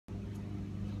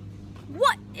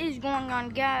is going on,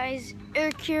 guys?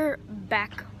 Eric here,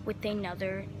 back with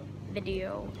another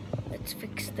video. Let's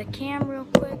fix the cam real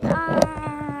quick.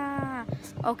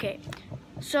 Okay,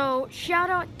 so shout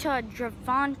out to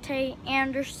Dravante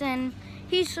Anderson.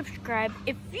 He subscribed.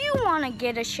 If you want to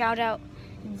get a shout out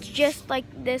just like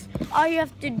this, all you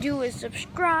have to do is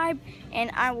subscribe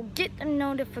and I will get the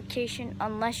notification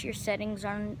unless your settings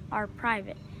are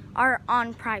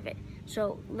on private.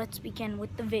 So let's begin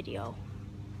with the video.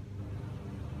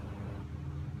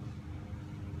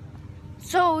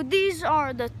 So these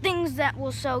are the things that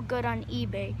will sell good on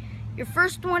eBay. Your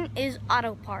first one is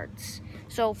auto parts.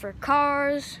 So for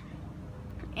cars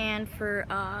and for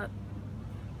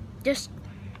just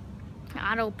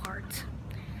auto parts.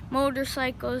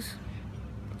 Motorcycles,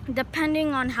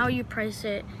 depending on how you price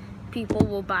it, people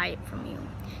will buy it from you.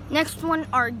 Next one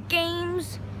are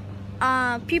games.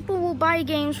 People will buy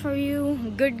games for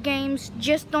you, good games.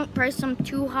 Just don't price them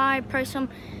too high, price them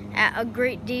at a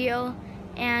great deal.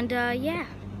 And yeah,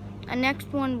 the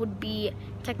next one would be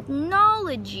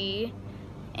technology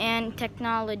and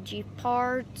technology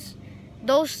parts.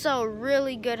 Those sell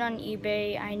really good on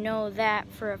eBay. I know that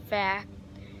for a fact.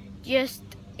 Just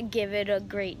give it a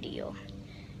great deal.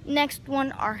 Next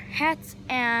one are hats,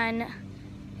 and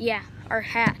yeah, our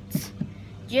hats.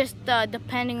 Just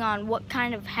depending on what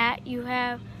kind of hat you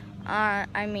have.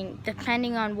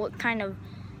 Depending on what kind of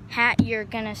hat you're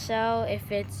gonna sell.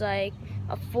 If it's like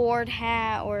a Ford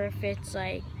hat or if it's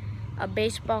like a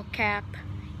baseball cap,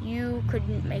 you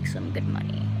could make some good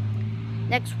money.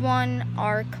 Next one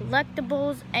are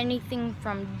collectibles, anything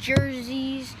from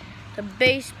jerseys to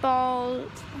baseball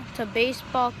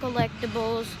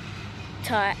collectibles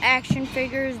to action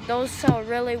figures. Those sell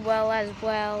really well as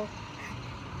well.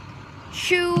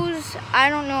 Shoes, I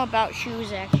don't know about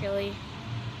shoes actually,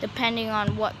 depending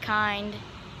on what kind.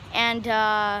 And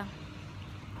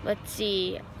let's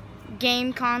see,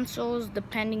 game consoles,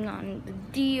 depending on the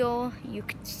deal, you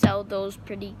could sell those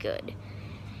pretty good.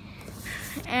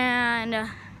 And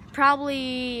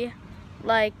probably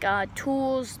like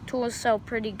tools sell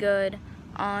pretty good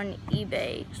on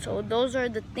eBay. So those are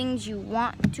the things you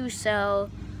want to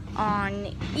sell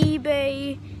on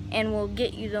eBay and will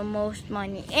get you the most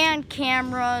money. And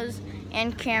cameras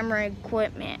and camera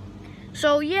equipment.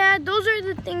 So yeah, those are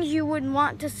the things you would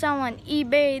want to sell on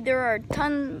eBay. There are a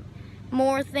ton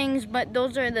more things, but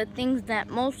those are the things that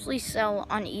mostly sell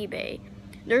on eBay.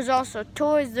 There's also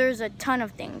toys, there's a ton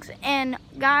of things. And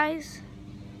guys,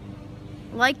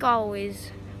 like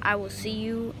always, I will see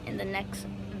you in the next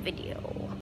video.